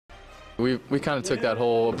We kind of took that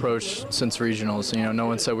whole approach since regionals. You know, no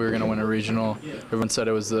one said we were going to win a regional. Everyone said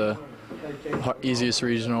it was the easiest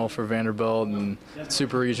regional for Vanderbilt, and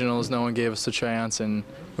super regionals, no one gave us a chance, and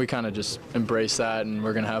we kind of just embraced that, and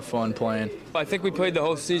we're going to have fun playing. I think we played the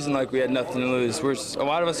whole season like we had nothing to lose. A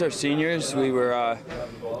lot of us are seniors. We were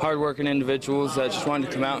hard-working individuals that just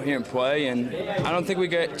wanted to come out here and play, and I don't think we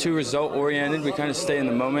get too result-oriented. We kind of stay in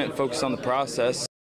the moment, focus on the process.